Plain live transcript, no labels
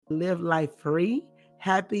live life free,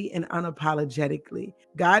 happy, and unapologetically.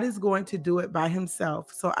 God is going to do it by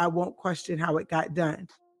himself, so I won't question how it got done.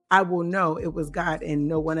 I will know it was God and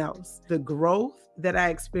no one else. The growth that I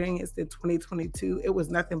experienced in 2022, it was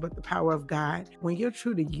nothing but the power of God. When you're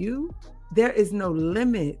true to you, there is no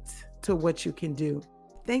limit to what you can do.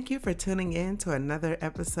 Thank you for tuning in to another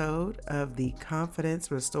episode of the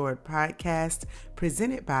Confidence Restored podcast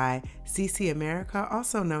presented by CC America,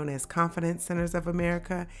 also known as Confidence Centers of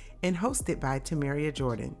America, and hosted by Tamaria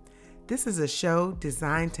Jordan. This is a show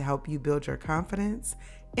designed to help you build your confidence,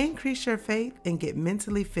 increase your faith, and get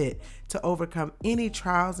mentally fit to overcome any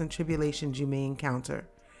trials and tribulations you may encounter.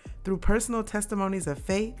 Through personal testimonies of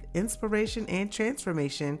faith, inspiration, and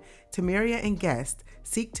transformation, Tamaria and guests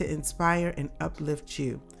seek to inspire and uplift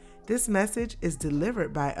you. This message is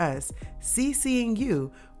delivered by us, CCing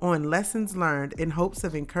you on lessons learned in hopes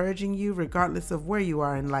of encouraging you regardless of where you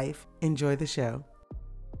are in life. Enjoy the show.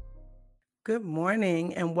 Good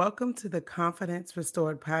morning and welcome to the Confidence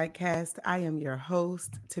Restored podcast. I am your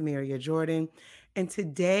host, Tamaria Jordan, and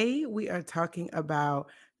today we are talking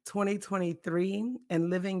about 2023 and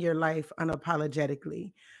living your life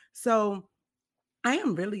unapologetically. So I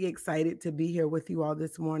am really excited to be here with you all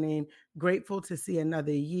this morning, grateful to see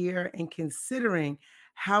another year, and considering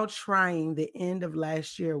how trying the end of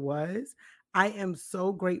last year was, I am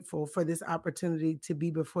so grateful for this opportunity to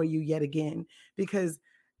be before you yet again, because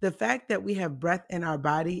the fact that we have breath in our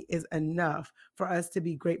body is enough for us to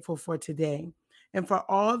be grateful for today. And for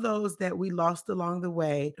all those that we lost along the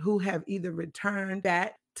way who have either returned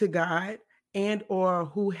back to God and or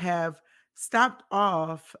who have stopped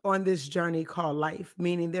off on this journey called life,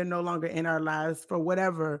 meaning they're no longer in our lives for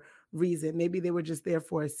whatever reason. Maybe they were just there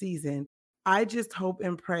for a season. I just hope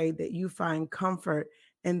and pray that you find comfort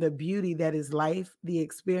in the beauty that is life, the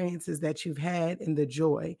experiences that you've had, and the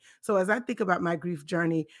joy. So, as I think about my grief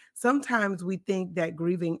journey, sometimes we think that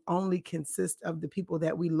grieving only consists of the people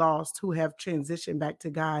that we lost who have transitioned back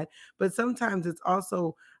to God, but sometimes it's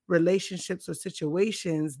also relationships or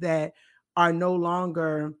situations that are no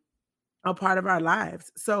longer a part of our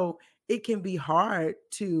lives. So it can be hard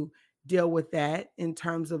to deal with that in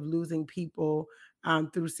terms of losing people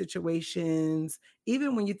through situations.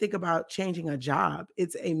 Even when you think about changing a job,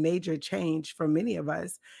 it's a major change for many of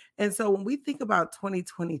us. And so when we think about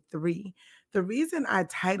 2023, the reason I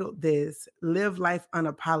titled this Live Life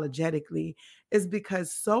Unapologetically is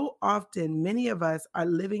because so often many of us are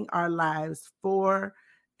living our lives for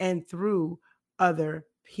and through other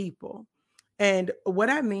people. And what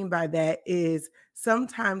I mean by that is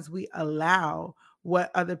sometimes we allow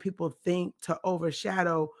what other people think to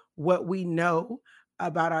overshadow what we know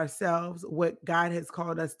about ourselves, what God has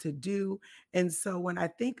called us to do. And so when I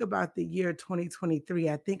think about the year 2023,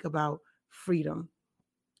 I think about freedom.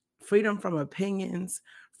 Freedom from opinions,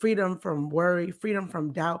 freedom from worry, freedom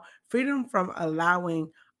from doubt, freedom from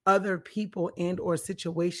allowing other people and or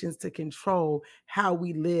situations to control how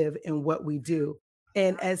we live and what we do.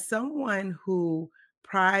 And as someone who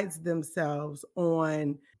prides themselves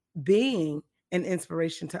on being an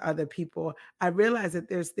inspiration to other people, I realize that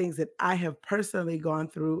there's things that I have personally gone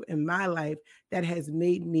through in my life that has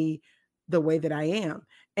made me the way that I am.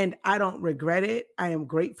 And I don't regret it. I am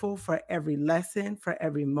grateful for every lesson, for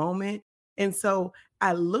every moment. And so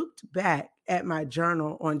I looked back at my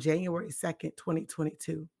journal on January 2nd,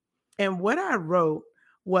 2022. And what I wrote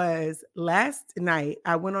was last night,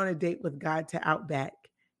 I went on a date with God to Outback.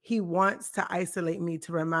 He wants to isolate me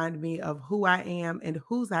to remind me of who I am and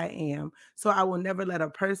whose I am. So I will never let a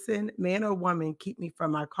person, man or woman, keep me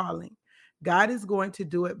from my calling. God is going to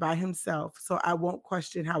do it by himself. So I won't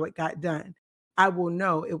question how it got done. I will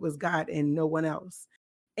know it was God and no one else.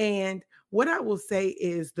 And what I will say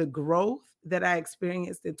is the growth that I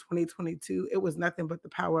experienced in 2022, it was nothing but the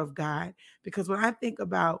power of God. Because when I think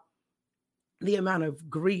about the amount of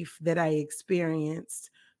grief that I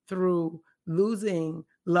experienced through losing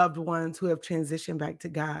loved ones who have transitioned back to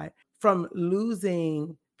God, from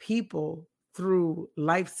losing people through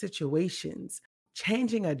life situations,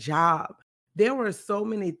 changing a job. There were so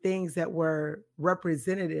many things that were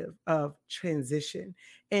representative of transition.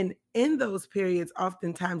 And in those periods,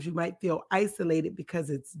 oftentimes you might feel isolated because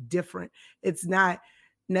it's different. It's not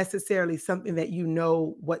necessarily something that you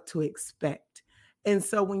know what to expect. And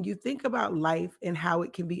so when you think about life and how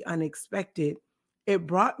it can be unexpected, it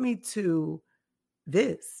brought me to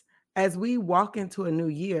this. As we walk into a new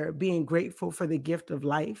year, being grateful for the gift of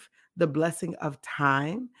life, the blessing of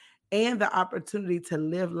time, and the opportunity to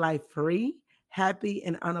live life free, happy,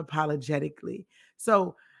 and unapologetically.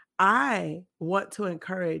 So I want to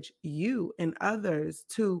encourage you and others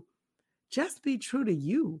to just be true to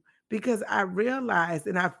you because I realized,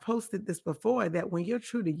 and I've posted this before, that when you're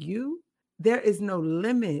true to you, there is no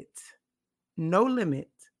limit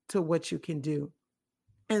to what you can do.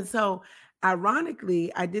 And so,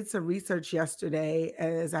 ironically, I did some research yesterday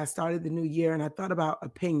as I started the new year and I thought about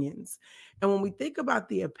opinions. And when we think about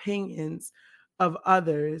the opinions of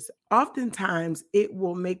others, oftentimes it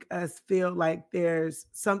will make us feel like there's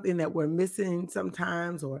something that we're missing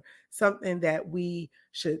sometimes, or something that we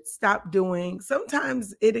should stop doing.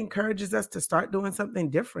 Sometimes it encourages us to start doing something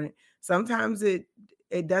different. Sometimes it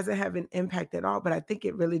doesn't have an impact at all, but I think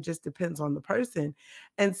it really just depends on the person.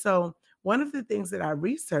 And so, one of the things that I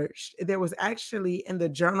researched, there was actually in the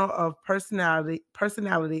Journal of Personality,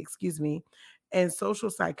 and Social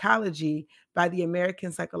Psychology by the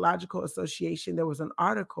American Psychological Association, there was an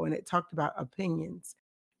article and it talked about opinions.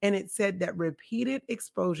 And it said that repeated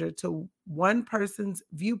exposure to one person's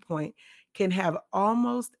viewpoint can have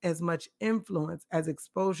almost as much influence as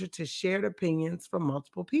exposure to shared opinions from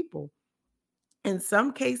multiple people. In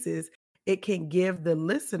some cases, it can give the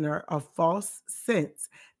listener a false sense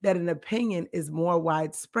that an opinion is more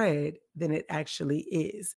widespread than it actually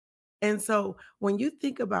is. And so, when you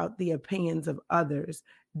think about the opinions of others,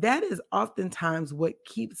 that is oftentimes what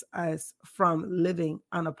keeps us from living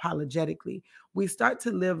unapologetically. We start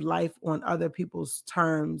to live life on other people's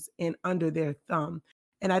terms and under their thumb.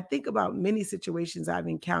 And I think about many situations I've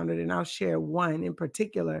encountered, and I'll share one in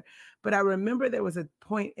particular. But I remember there was a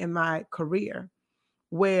point in my career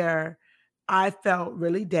where I felt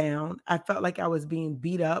really down. I felt like I was being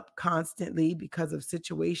beat up constantly because of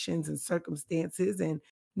situations and circumstances. And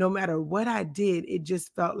no matter what I did, it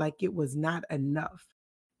just felt like it was not enough.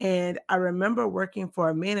 And I remember working for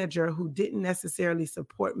a manager who didn't necessarily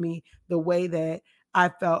support me the way that I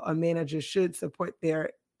felt a manager should support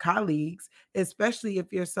their colleagues, especially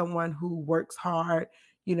if you're someone who works hard,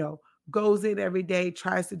 you know, goes in every day,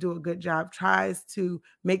 tries to do a good job, tries to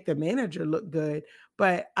make the manager look good.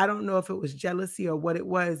 But I don't know if it was jealousy or what it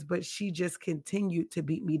was, but she just continued to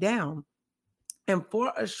beat me down. And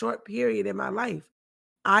for a short period in my life,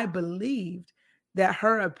 I believed that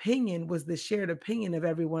her opinion was the shared opinion of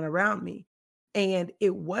everyone around me. And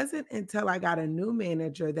it wasn't until I got a new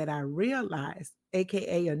manager that I realized,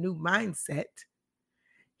 AKA a new mindset,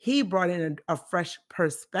 he brought in a fresh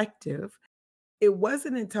perspective. It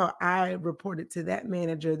wasn't until I reported to that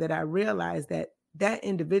manager that I realized that that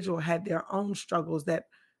individual had their own struggles that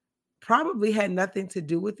probably had nothing to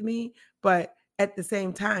do with me, but at the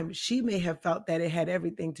same time, she may have felt that it had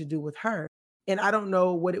everything to do with her. And I don't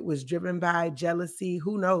know what it was driven by, jealousy,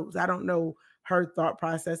 who knows? I don't know her thought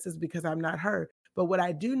processes because I'm not her. But what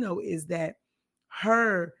I do know is that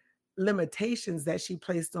her limitations that she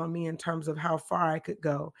placed on me in terms of how far I could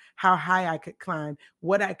go, how high I could climb,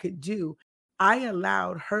 what I could do, I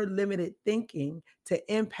allowed her limited thinking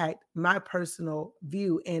to impact my personal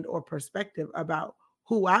view and or perspective about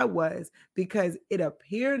who I was, because it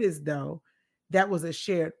appeared as though that was a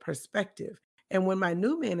shared perspective. And when my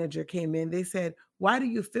new manager came in, they said, "Why do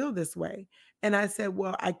you feel this way?" And I said,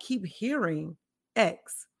 "Well, I keep hearing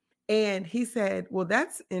X." And he said, "Well,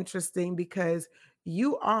 that's interesting because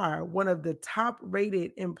you are one of the top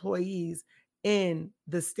rated employees in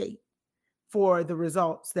the state for the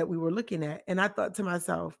results that we were looking at." And I thought to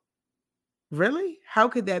myself, really? How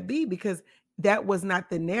could that be? Because that was not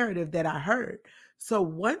the narrative that I heard. So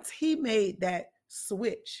once he made that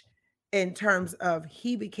switch in terms of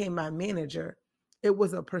he became my manager, it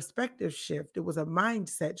was a perspective shift. It was a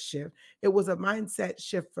mindset shift. It was a mindset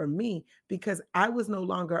shift for me because I was no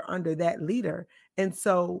longer under that leader. And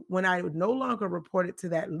so when I no longer reported to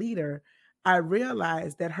that leader, I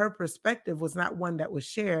realized that her perspective was not one that was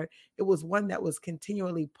shared. It was one that was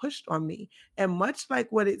continually pushed on me. And much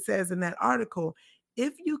like what it says in that article,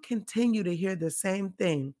 if you continue to hear the same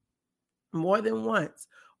thing more than once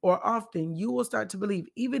or often, you will start to believe,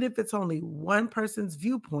 even if it's only one person's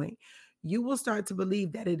viewpoint, you will start to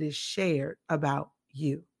believe that it is shared about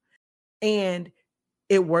you. And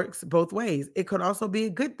it works both ways. It could also be a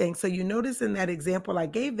good thing. So you notice in that example, I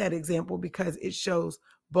gave that example because it shows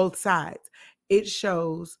both sides. It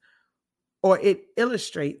shows, or it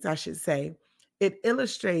illustrates, I should say, it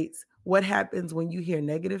illustrates what happens when you hear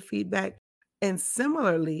negative feedback, and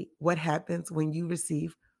similarly, what happens when you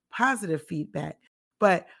receive positive feedback.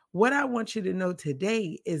 But what I want you to know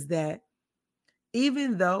today is that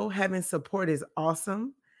even though having support is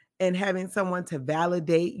awesome and having someone to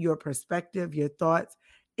validate your perspective, your thoughts,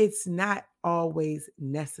 it's not always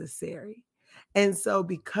necessary. And so,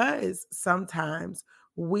 because sometimes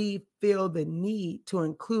we feel the need to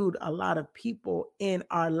include a lot of people in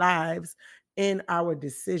our lives, in our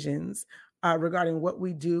decisions regarding what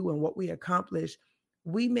we do and what we accomplish,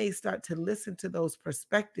 we may start to listen to those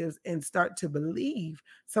perspectives and start to believe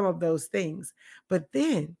some of those things. But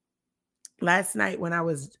then last night, when I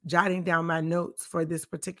was jotting down my notes for this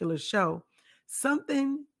particular show,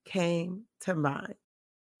 something came to mind.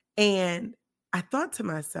 And I thought to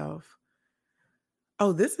myself,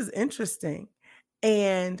 oh, this is interesting.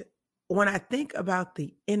 And when I think about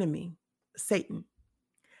the enemy, Satan,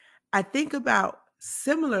 I think about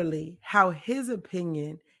similarly how his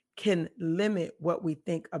opinion can limit what we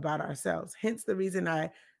think about ourselves. Hence the reason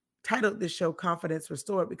I titled this show Confidence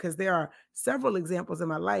Restored, because there are several examples in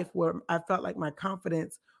my life where I felt like my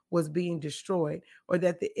confidence was being destroyed, or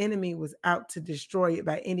that the enemy was out to destroy it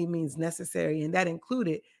by any means necessary. And that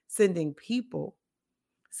included sending people,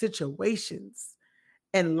 situations,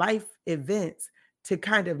 and life events to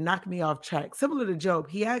kind of knock me off track. Similar to Job,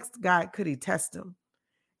 he asked God, could he test him?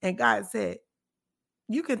 And God said,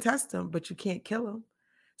 you can test him, but you can't kill him.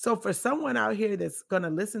 So for someone out here that's going to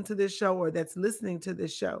listen to this show, or that's listening to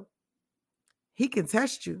this show, he can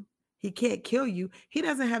test you. He can't kill you. He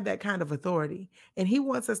doesn't have that kind of authority. And he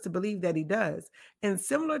wants us to believe that he does. And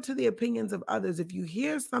similar to the opinions of others, if you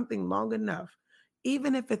hear something long enough,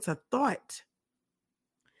 even if it's a thought,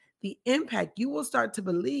 the impact, you will start to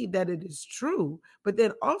believe that it is true, but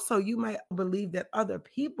then also you might believe that other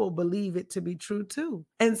people believe it to be true too.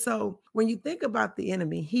 And so when you think about the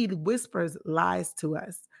enemy, he whispers lies to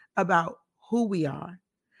us about who we are,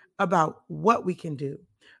 about what we can do,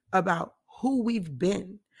 about who we've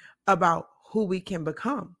been, about who we can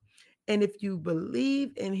become. And if you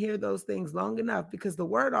believe and hear those things long enough, because the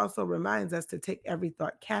word also reminds us to take every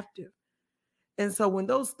thought captive. And so when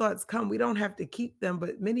those thoughts come, we don't have to keep them.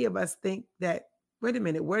 But many of us think that, wait a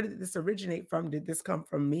minute, where did this originate from? Did this come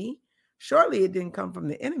from me? Surely it didn't come from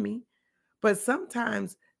the enemy. But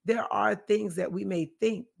sometimes there are things that we may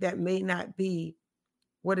think that may not be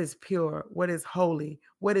what is pure, what is holy,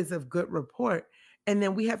 what is of good report. And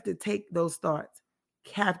then we have to take those thoughts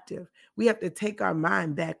captive. We have to take our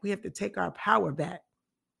mind back. We have to take our power back.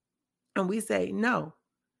 And we say, no,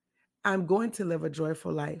 I'm going to live a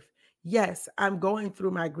joyful life. Yes, I'm going through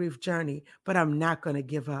my grief journey, but I'm not going to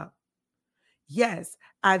give up. Yes,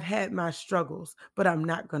 I've had my struggles, but I'm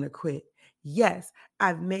not going to quit. Yes,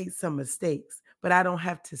 I've made some mistakes, but I don't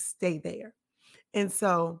have to stay there. And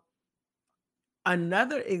so,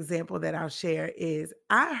 another example that I'll share is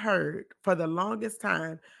I heard for the longest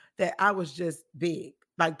time that I was just big.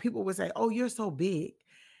 Like people would say, oh, you're so big.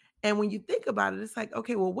 And when you think about it, it's like,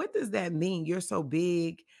 okay, well, what does that mean? You're so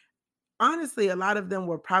big. Honestly, a lot of them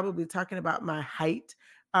were probably talking about my height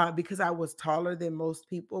because I was taller than most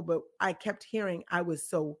people, but I kept hearing I was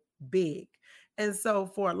so big. And so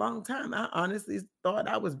for a long time, I honestly thought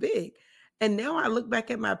I was big. And now I look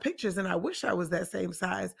back at my pictures and I wish I was that same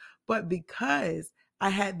size. But because I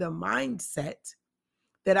had the mindset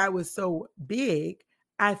that I was so big,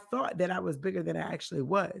 I thought that I was bigger than I actually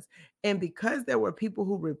was. And because there were people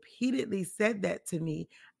who repeatedly said that to me,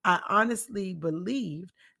 I honestly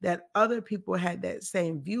believed that other people had that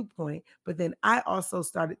same viewpoint. But then I also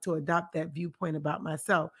started to adopt that viewpoint about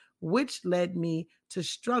myself, which led me to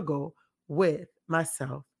struggle with my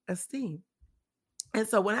self esteem. And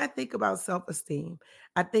so when I think about self esteem,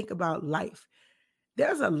 I think about life.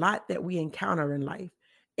 There's a lot that we encounter in life.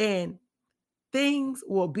 And things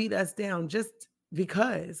will beat us down just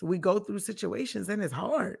because we go through situations and it's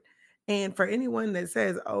hard. And for anyone that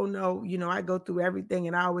says, oh no, I go through everything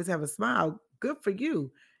and I always have a smile, good for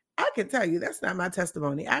you. I can tell you that's not my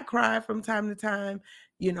testimony. I cry from time to time.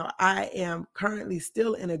 I am currently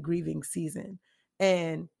still in a grieving season.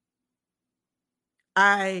 And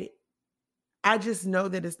I I just know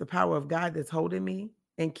that it's the power of God that's holding me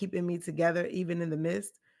and keeping me together even in the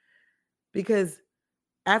midst. Because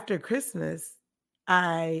after Christmas,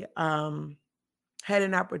 I had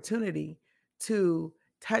an opportunity to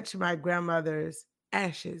touch my grandmother's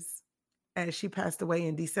ashes as she passed away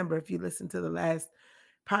in December, if you listen to the last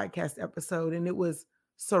podcast episode. And it was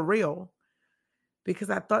surreal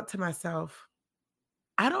because I thought to myself,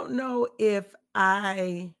 I don't know if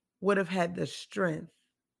I would have had the strength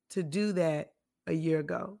to do that a year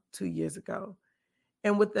ago, 2 years ago.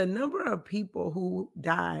 And with the number of people who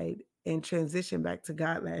died and transitioned back to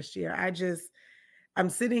God last year, I'm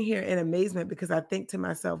sitting here in amazement because I think to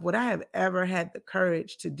myself, would I have ever had the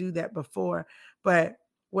courage to do that before? But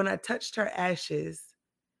when I touched her ashes,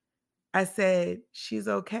 I said, she's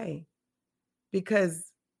okay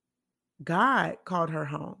because God called her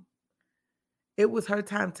home. It was her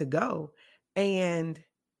time to go. And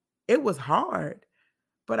it was hard.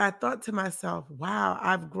 But I thought to myself, wow,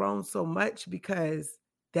 I've grown so much because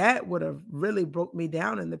that would have really broke me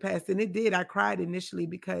down in the past. And it did. I cried initially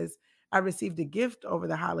because I received a gift over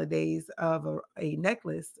the holidays of a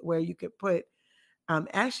necklace where you could put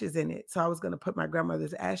ashes in it. So I was going to put my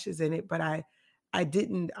grandmother's ashes in it, but I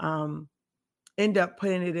didn't end up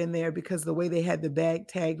putting it in there because the way they had the bag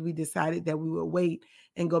tagged, we decided that we would wait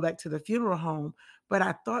and go back to the funeral home. But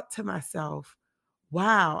I thought to myself,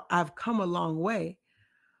 wow, I've come a long way.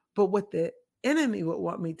 But what the enemy would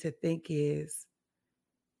want me to think is,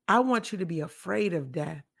 I want you to be afraid of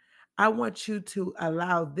death. I want you to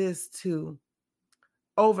allow this to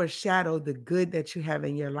overshadow the good that you have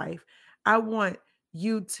in your life. I want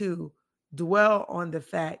you to dwell on the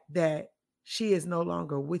fact that she is no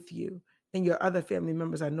longer with you and your other family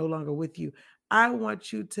members are no longer with you. I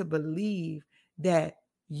want you to believe that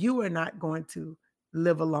you are not going to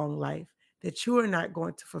live a long life, that you are not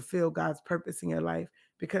going to fulfill God's purpose in your life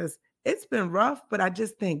because it's been rough, but I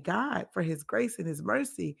just thank God for his grace and his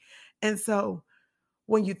mercy. And so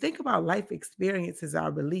when you think about life experiences,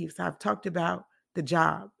 our beliefs, I've talked about the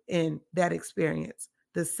job and that experience.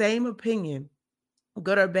 The same opinion,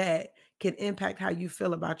 good or bad, can impact how you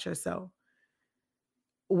feel about yourself.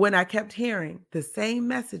 When I kept hearing the same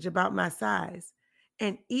message about my size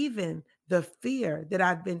and even the fear that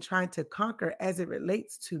I've been trying to conquer as it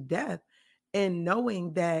relates to death, and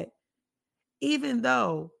knowing that even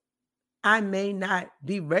though I may not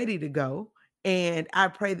be ready to go. And I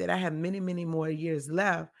pray that I have many, many more years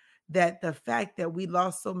left. That the fact that we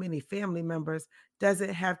lost so many family members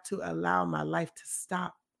doesn't have to allow my life to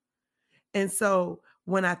stop. And so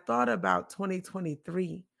when I thought about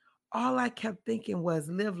 2023, all I kept thinking was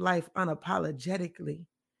live life unapologetically.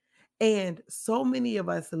 And so many of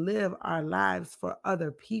us live our lives for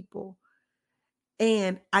other people.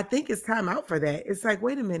 And I think it's time out for that. It's like,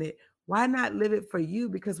 wait a minute, why not live it for you?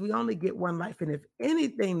 Because we only get one life. And if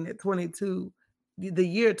anything that the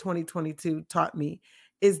year 2022 taught me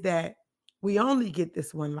is that we only get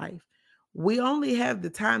this one life. We only have the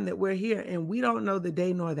time that we're here and we don't know the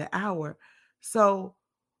day nor the hour. So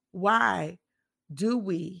why do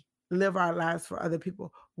we live our lives for other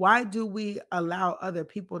people? Why do we allow other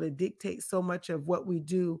people to dictate so much of what we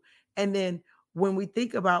do? And then when we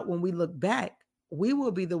look back, we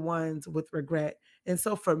will be the ones with regret. And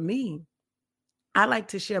so for me, I like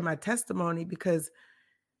to share my testimony because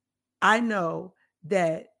I know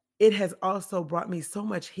that it has also brought me so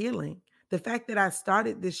much healing. The fact that I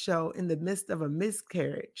started this show in the midst of a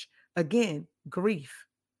miscarriage, again, grief.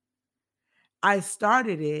 I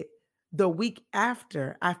started it the week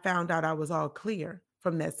after I found out I was all clear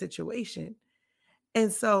from that situation.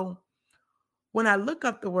 And so when I look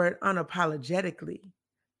up the word unapologetically,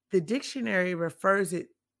 the dictionary refers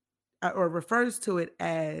to it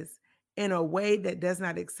as in a way that does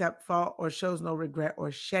not accept fault or shows no regret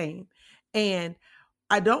or shame. And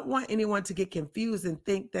I don't want anyone to get confused and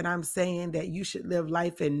think that I'm saying that you should live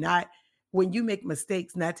life and not, when you make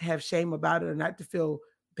mistakes, not to have shame about it or not to feel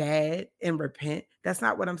bad and repent. That's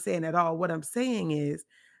not what I'm saying at all. What I'm saying is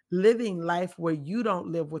living life where you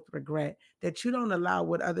don't live with regret, that you don't allow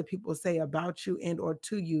what other people say about you and or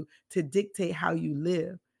to you to dictate how you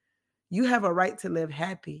live. You have a right to live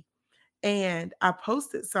happy. And I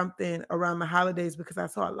posted something around the holidays because I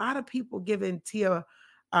saw a lot of people giving Tia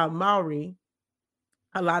Mowry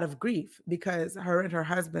a lot of grief because her and her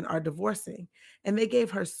husband are divorcing. And they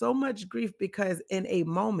gave her so much grief because in a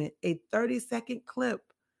moment, a 30-second clip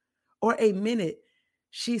or a minute,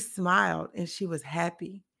 she smiled and she was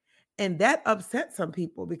happy. And that upset some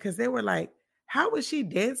people because they were like, how was she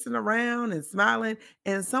dancing around and smiling?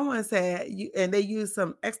 And someone said, and they used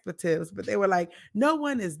some expletives, but they were like, no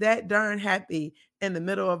one is that darn happy in the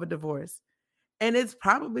middle of a divorce. And it's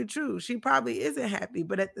probably true. She probably isn't happy,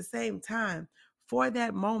 but at the same time, for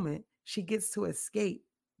that moment, she gets to escape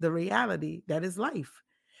the reality that is life.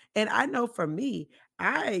 And I know for me,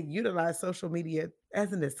 I utilize social media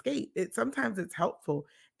as an escape. Sometimes it's helpful.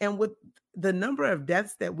 And with the number of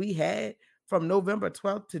deaths that we had from November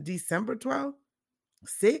 12th to December 12th,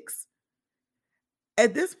 6,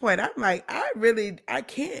 at this point, I'm like, I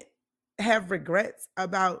can't have regrets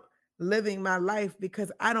about living my life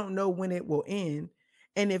because I don't know when it will end.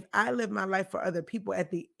 And if I live my life for other people at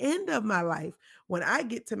the end of my life, when I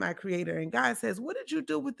get to my creator and God says, what did you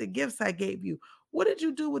do with the gifts I gave you? What did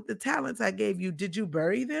you do with the talents I gave you? Did you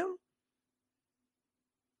bury them?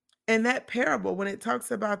 And that parable, when it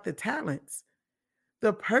talks about the talents,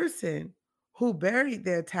 the person who buried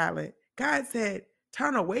their talent, God said,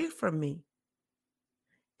 turn away from me.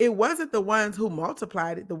 It wasn't the ones who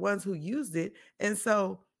multiplied it, the ones who used it. And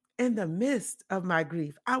so, in the midst of my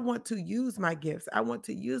grief, I want to use my gifts, I want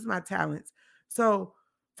to use my talents. So,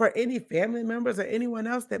 for any family members or anyone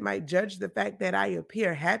else that might judge the fact that I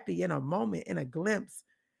appear happy in a moment, in a glimpse,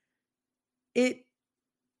 it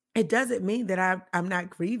it doesn't mean that I'm not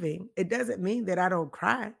grieving. It doesn't mean that I don't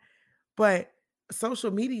cry. But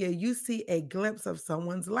social media, you see a glimpse of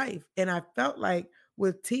someone's life. And I felt like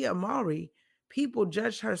with Tia Mowry, people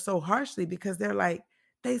judged her so harshly because they're like,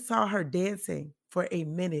 they saw her dancing for a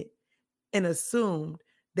minute and assumed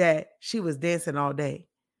that she was dancing all day.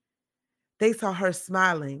 They saw her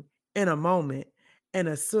smiling in a moment and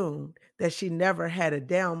assumed that she never had a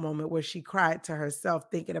down moment where she cried to herself,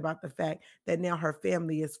 thinking about the fact that now her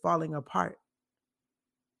family is falling apart.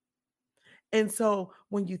 And so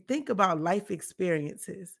when you think about life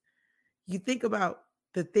experiences, you think about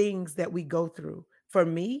the things that we go through. For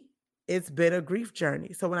me, it's been a grief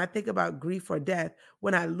journey. So when I think about grief or death,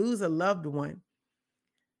 when I lose a loved one,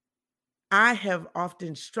 I have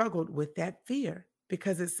often struggled with that fear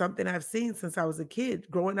because it's something I've seen since I was a kid,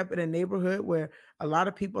 growing up in a neighborhood where a lot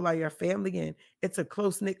of people are your family and it's a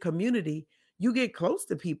close knit community. You get close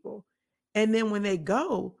to people. And then when they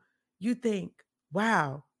go, you think,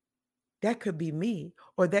 wow, that could be me,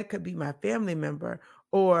 or that could be my family member,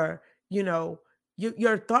 or, you know,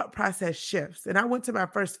 your thought process shifts. And I went to my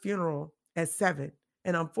first funeral at 7.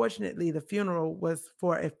 And unfortunately, the funeral was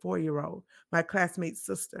for a 4-year old, my classmate's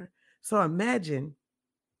sister. So imagine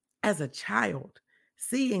as a child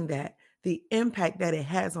seeing that, the impact that it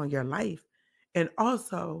has on your life, and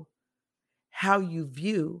also how you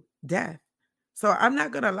view death. So I'm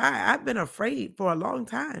not going to lie, I've been afraid for a long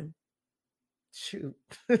time. Shoot,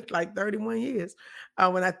 like 31 years,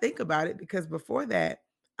 when I think about it, because before that,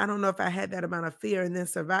 I don't know if I had that amount of fear, and then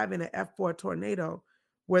surviving an F4 tornado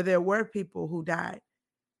where there were people who died.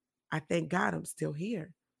 I thank God I'm still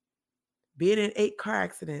here. Being in 8 car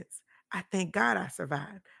accidents, I thank God I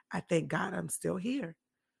survived. I thank God I'm still here.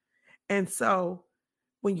 And so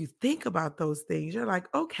when you think about those things, you're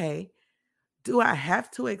like, okay, do I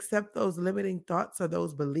have to accept those limiting thoughts or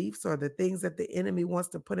those beliefs or the things that the enemy wants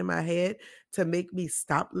to put in my head to make me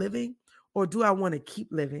stop living? Or do I want to keep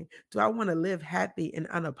living? Do I want to live happy and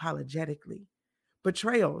unapologetically?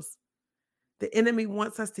 Betrayals. The enemy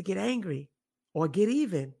wants us to get angry or get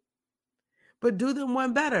even, but do them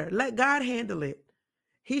one better. Let God handle it.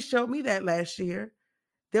 He showed me that last year.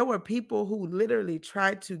 There were people who literally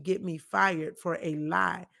tried to get me fired for a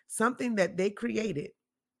lie, something that they created.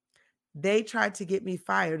 They tried to get me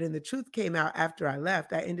fired, and the truth came out after I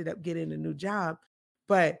left. I ended up getting a new job.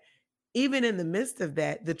 But even in the midst of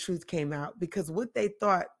that, the truth came out because what they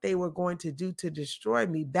thought they were going to do to destroy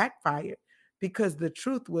me backfired because the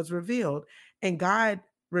truth was revealed. And God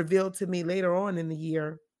revealed to me later on in the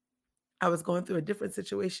year, I was going through a different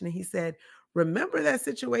situation. And He said, remember that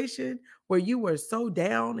situation where you were so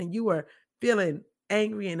down and you were feeling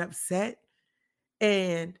angry and upset?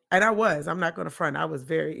 And I'm not gonna front, I was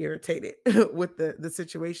very irritated with the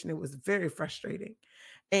situation. It was very frustrating.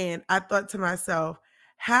 And I thought to myself,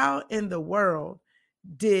 how in the world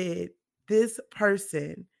did this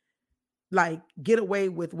person like get away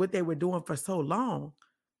with what they were doing for so long?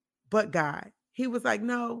 But God, He was like,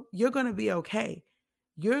 no, you're gonna be okay.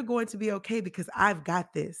 You're going to be okay because I've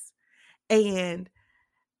got this. And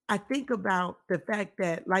I think about the fact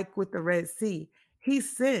that, like with the Red Sea, he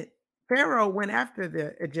sent Pharaoh went after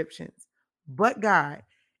the Egyptians, but God,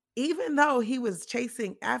 even though he was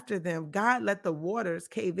chasing after them, God let the waters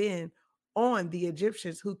cave in on the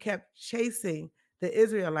Egyptians who kept chasing the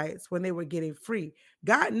Israelites when they were getting free.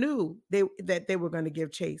 God knew that they were going to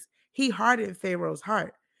give chase. He hardened Pharaoh's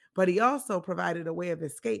heart, but he also provided a way of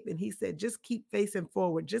escape. And he said, just keep facing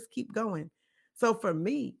forward, just keep going. So for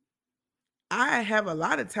me, I have a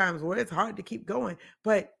lot of times where it's hard to keep going.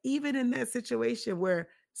 But even in that situation where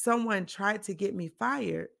someone tried to get me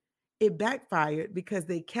fired, it backfired because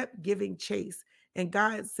they kept giving chase. And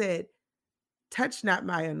God said, touch not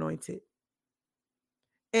my anointed.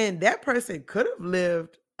 And that person could have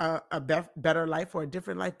lived better life or a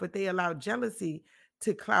different life, but they allowed jealousy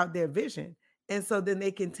to cloud their vision. And so then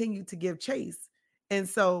they continued to give chase. And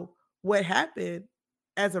so what happened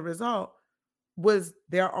as a result was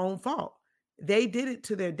their own fault. They did it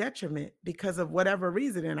to their detriment because of whatever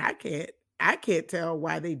reason, and I can't tell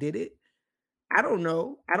why they did it. I don't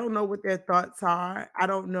know. I don't know what their thoughts are. I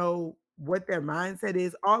don't know what their mindset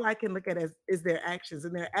is. All I can look at is their actions,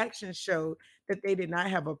 and their actions showed that they did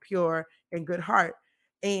not have a pure and good heart.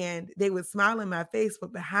 And they would smile in my face,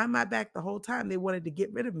 but behind my back the whole time they wanted to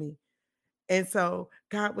get rid of me. And so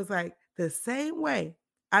God was like, the same way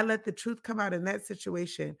I let the truth come out in that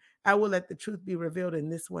situation, I will let the truth be revealed in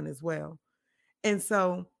this one as well. And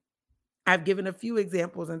so I've given a few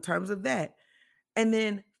examples in terms of that. And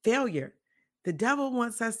then failure. The devil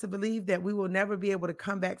wants us to believe that we will never be able to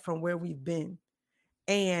come back from where we've been.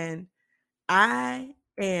 And I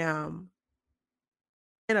am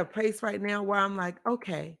in a place right now where I'm like,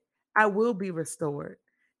 okay, I will be restored.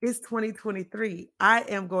 It's 2023. I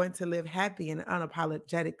am going to live happy and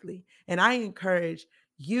unapologetically. And I encourage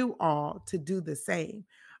you all to do the same.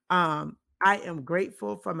 I am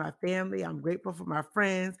grateful for my family. I'm grateful for my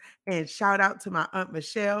friends. And shout out to my Aunt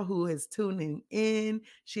Michelle, who is tuning in.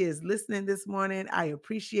 She is listening this morning. I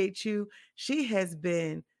appreciate you. She has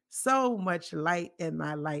been so much light in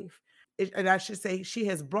my life. And I should say, she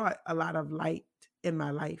has brought a lot of light in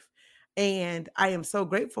my life. And I am so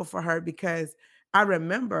grateful for her because I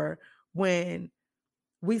remember when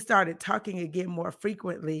we started talking again more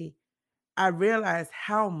frequently, I realized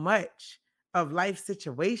how much of life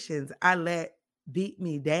situations I let beat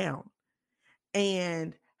me down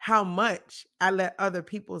and how much I let other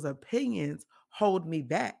people's opinions hold me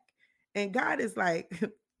back. And God is like,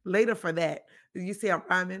 later for that. You see, I'm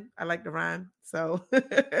rhyming. I like to rhyme. So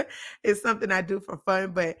it's something I do for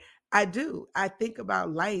fun, but I do. I think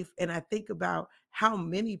about life and I think about how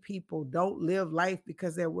many people don't live life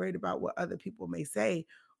because they're worried about what other people may say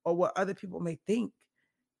or what other people may think.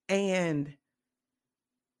 And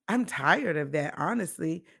I'm tired of that,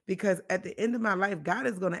 honestly, because at the end of my life, God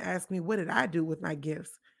is going to ask me, what did I do with my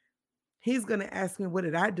gifts? He's going to ask me, what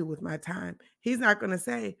did I do with my time? He's not going to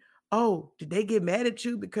say, oh, did they get mad at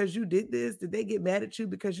you because you did this? Did they get mad at you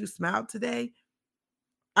because you smiled today?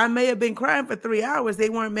 I may have been crying for 3 hours. They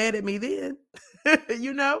weren't mad at me then,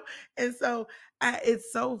 you know? And so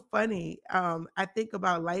it's so funny. I think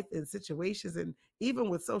about life and situations, and even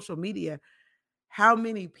with social media, how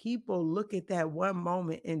many people look at that one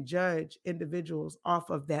moment and judge individuals off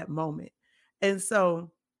of that moment. And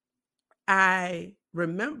so I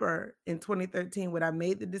remember in 2013 when I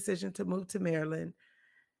made the decision to move to Maryland,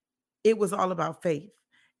 it was all about faith.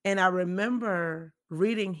 And I remember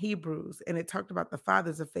reading Hebrews and it talked about the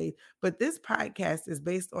fathers of faith. But this podcast is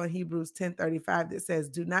based on Hebrews 10:35 that says,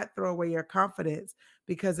 do not throw away your confidence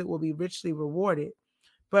because it will be richly rewarded.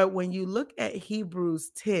 But when you look at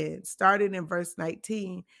Hebrews 10, starting in verse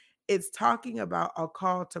 19, it's talking about a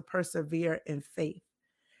call to persevere in faith.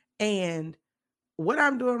 And what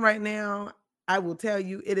I'm doing right now, I will tell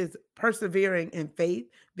you, it is persevering in faith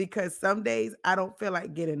because some days I don't feel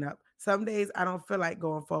like getting up. Some days I don't feel like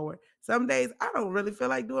going forward. Some days I don't really feel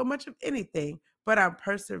like doing much of anything, but I'm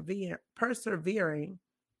persevering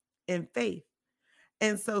in faith.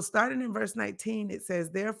 And so, starting in verse 19, it says,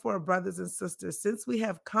 therefore, brothers and sisters, since we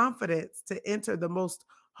have confidence to enter the most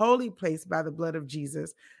holy place by the blood of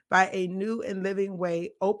Jesus, by a new and living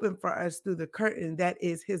way open for us through the curtain that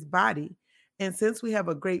is his body, and since we have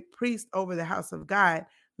a great priest over the house of God,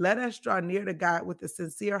 let us draw near to God with a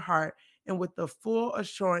sincere heart and with the full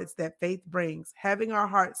assurance that faith brings, having our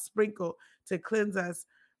hearts sprinkled to cleanse us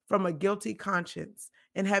from a guilty conscience,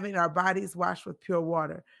 and having our bodies washed with pure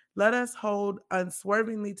water. Let us hold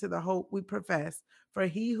unswervingly to the hope we profess, for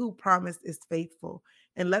he who promised is faithful.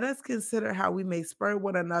 And let us consider how we may spur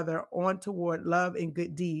one another on toward love and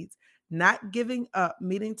good deeds, not giving up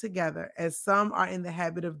meeting together as some are in the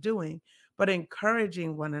habit of doing, but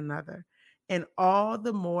encouraging one another, and all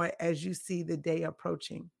the more as you see the day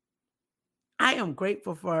approaching. I am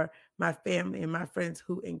grateful for my family and my friends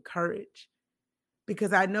who encourage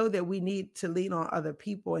because I know that we need to lean on other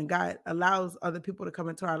people, and God allows other people to come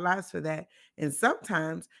into our lives for that. And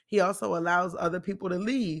sometimes he also allows other people to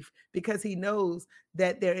leave because he knows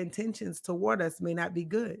that their intentions toward us may not be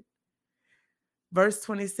good. Verse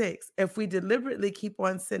 26, if we deliberately keep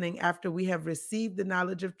on sinning after we have received the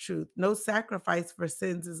knowledge of truth, no sacrifice for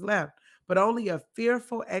sins is left, but only a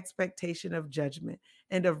fearful expectation of judgment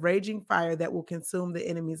and of raging fire that will consume the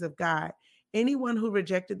enemies of God. Anyone who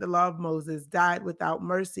rejected the law of Moses died without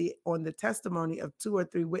mercy on the testimony of two or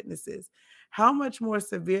three witnesses. How much more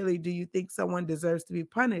severely do you think someone deserves to be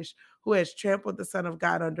punished who has trampled the Son of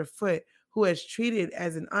God underfoot, who has treated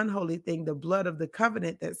as an unholy thing the blood of the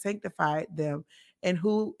covenant that sanctified them, and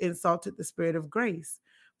who insulted the Spirit of grace?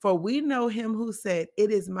 For we know him who said,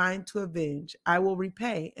 it is mine to avenge, I will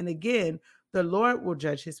repay. And again, the Lord will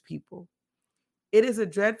judge his people. It is a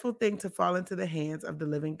dreadful thing to fall into the hands of the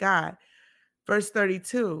living God. Verse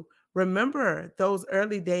 32, remember those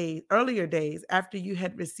earlier days after you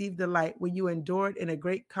had received the light when you endured in a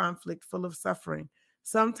great conflict full of suffering.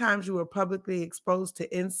 Sometimes you were publicly exposed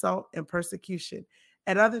to insult and persecution.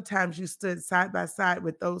 At other times you stood side by side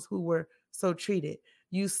with those who were so treated.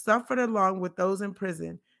 You suffered along with those in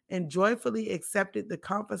prison and joyfully accepted the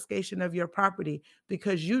confiscation of your property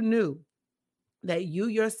because you knew that you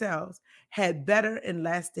yourselves had better and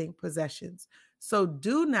lasting possessions. So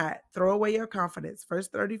do not throw away your confidence. Verse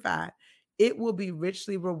 35, it will be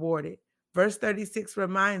richly rewarded. Verse 36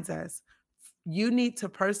 reminds us, You need to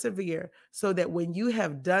persevere so that when you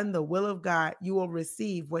have done the will of God, you will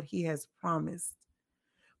receive what he has promised.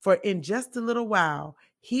 For in just a little while,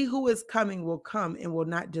 he who is coming will come and will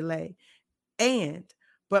not delay.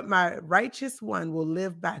 But my righteous one will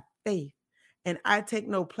live by faith. And I take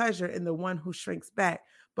no pleasure in the one who shrinks back.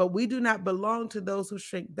 But we do not belong to those who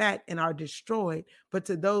shrink back and are destroyed, but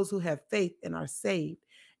to those who have faith and are saved.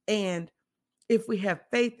 And if we have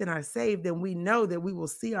faith and are saved, then we know that we will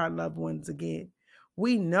see our loved ones again.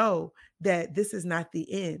 We know that this is not the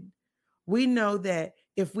end. We know that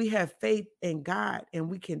if we have faith in God and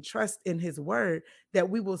we can trust in his word, that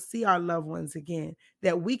we will see our loved ones again,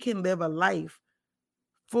 that we can live a life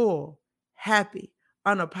full, happy,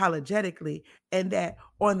 unapologetically, and that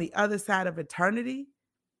on the other side of eternity,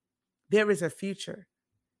 there is a future,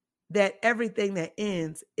 that everything that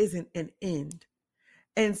ends isn't an end.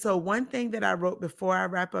 And so one thing that I wrote before I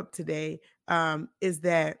wrap up today is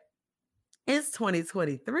that it's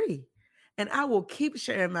 2023 and I will keep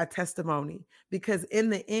sharing my testimony because in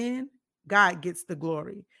the end, God gets the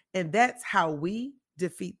glory. And that's how we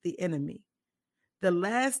defeat the enemy. The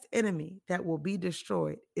last enemy that will be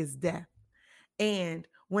destroyed is death. And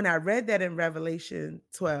when I read that in Revelation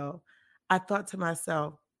 12, I thought to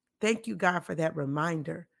myself, thank you, God, for that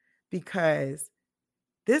reminder, because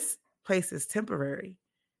this place is temporary.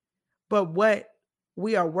 But what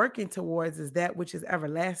we are working towards is that which is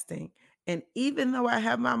everlasting. And even though I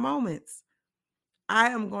have my moments, I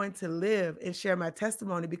am going to live and share my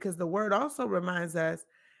testimony because the word also reminds us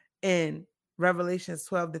in Revelations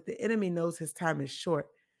 12 that the enemy knows his time is short.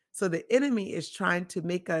 So the enemy is trying to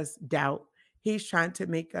make us doubt. He's trying to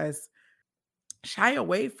make us shy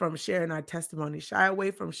away from sharing our testimony, shy away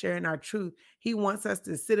from sharing our truth. He wants us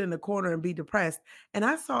to sit in the corner and be depressed. And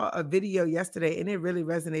I saw a video yesterday and it really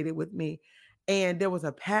resonated with me. And there was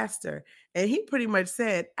a pastor, and he pretty much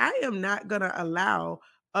said, I am not going to allow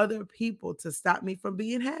other people to stop me from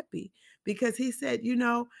being happy. Because he said,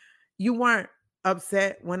 you weren't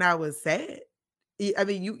upset when I was sad. I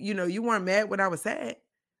mean, you weren't mad when I was sad,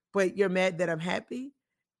 but you're mad that I'm happy.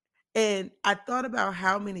 And I thought about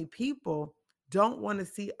how many people don't want to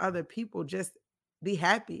see other people just be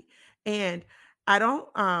happy. And I don't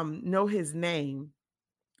know his name.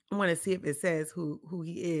 I want to see if it says who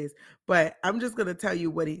he is, but I'm just going to tell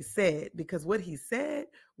you what he said because what he said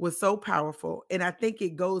was so powerful. And I think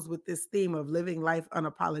it goes with this theme of living life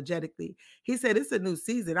unapologetically. He said, it's a new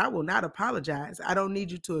season. I will not apologize. I don't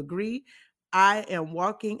need you to agree. I am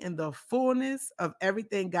walking in the fullness of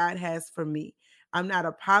everything God has for me. I'm not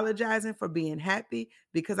apologizing for being happy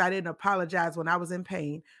because I didn't apologize when I was in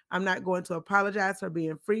pain. I'm not going to apologize for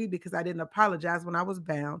being free because I didn't apologize when I was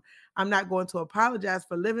bound. I'm not going to apologize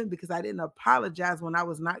for living because I didn't apologize when I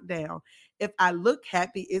was knocked down. If I look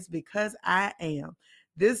happy, it's because I am.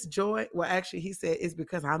 This joy, well, actually, he said it's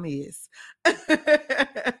because I'm his.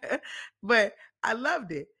 But I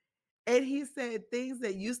loved it. And he said things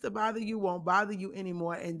that used to bother you won't bother you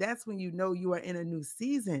anymore. And that's when you know you are in a new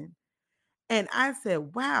season. And I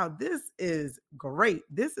said, wow, this is great.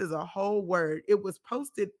 This is a whole word. It was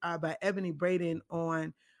posted by Ebony Braden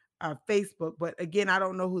on Facebook. But again, I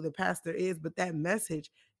don't know who the pastor is, but that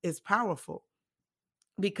message is powerful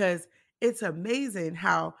because it's amazing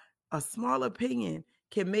how a small opinion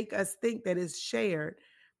can make us think that it's shared,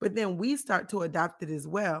 but then we start to adopt it as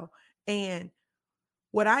well. And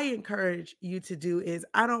what I encourage you to do is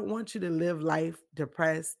I don't want you to live life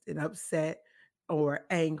depressed and upset or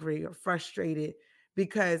angry or frustrated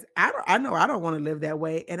because I know I don't want to live that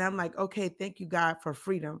way. And I'm like, okay, thank you, God, for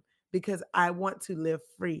freedom because I want to live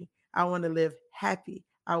free. I want to live happy.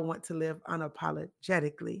 I want to live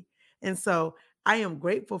unapologetically. And so I am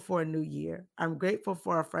grateful for a new year. I'm grateful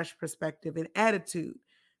for a fresh perspective and attitude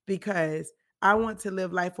because I want to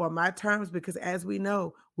live life on my terms because as we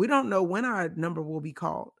know, we don't know when our number will be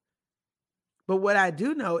called. But what I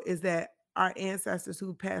do know is that our ancestors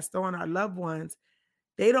who passed on, our loved ones,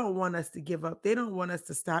 they don't want us to give up. They don't want us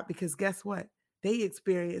to stop because guess what? They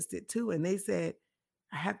experienced it too. And they said,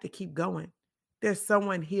 I have to keep going. There's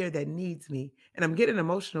someone here that needs me. And I'm getting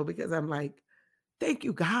emotional because I'm like, thank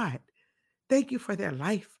you, God. Thank you for their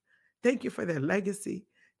life. Thank you for their legacy.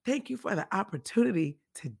 Thank you for the opportunity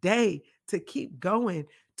today to keep going,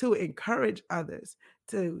 to encourage others,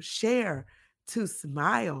 to share, to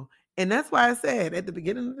smile. And that's why I said at the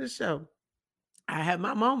beginning of the show, I have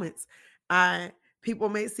my moments. I People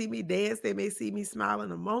may see me dance, they may see me smile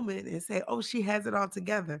in a moment and say, "Oh, she has it all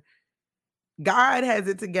together." God has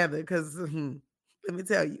it together because let me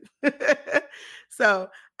tell you. So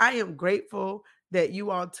I am grateful that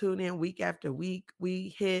you all tune in week after week. We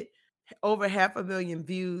hit over 500,000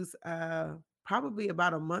 views probably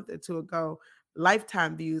about a month or two ago,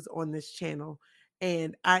 lifetime views on this channel.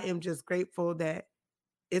 And I am just grateful that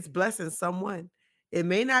it's blessing someone. It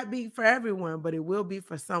may not be for everyone, but it will be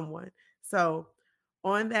for someone. So,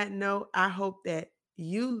 on that note, I hope that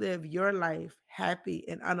you live your life happy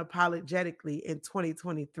and unapologetically in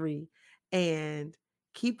 2023 and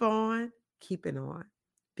keep on keeping on.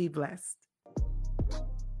 Be blessed.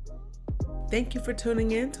 Thank you for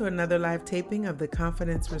tuning in to another live taping of the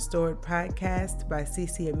Confidence Restored podcast by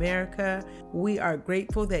CC America. We are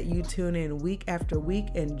grateful that you tune in week after week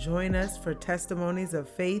and join us for testimonies of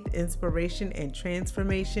faith, inspiration, and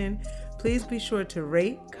transformation. Please be sure to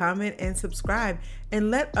rate, comment, and subscribe,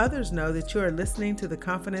 and let others know that you are listening to the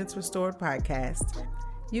Confidence Restored podcast.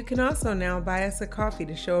 You can also now buy us a coffee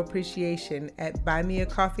to show appreciation at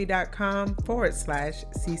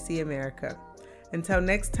buymeacoffee.com/CC America. Until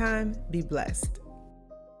next time, be blessed.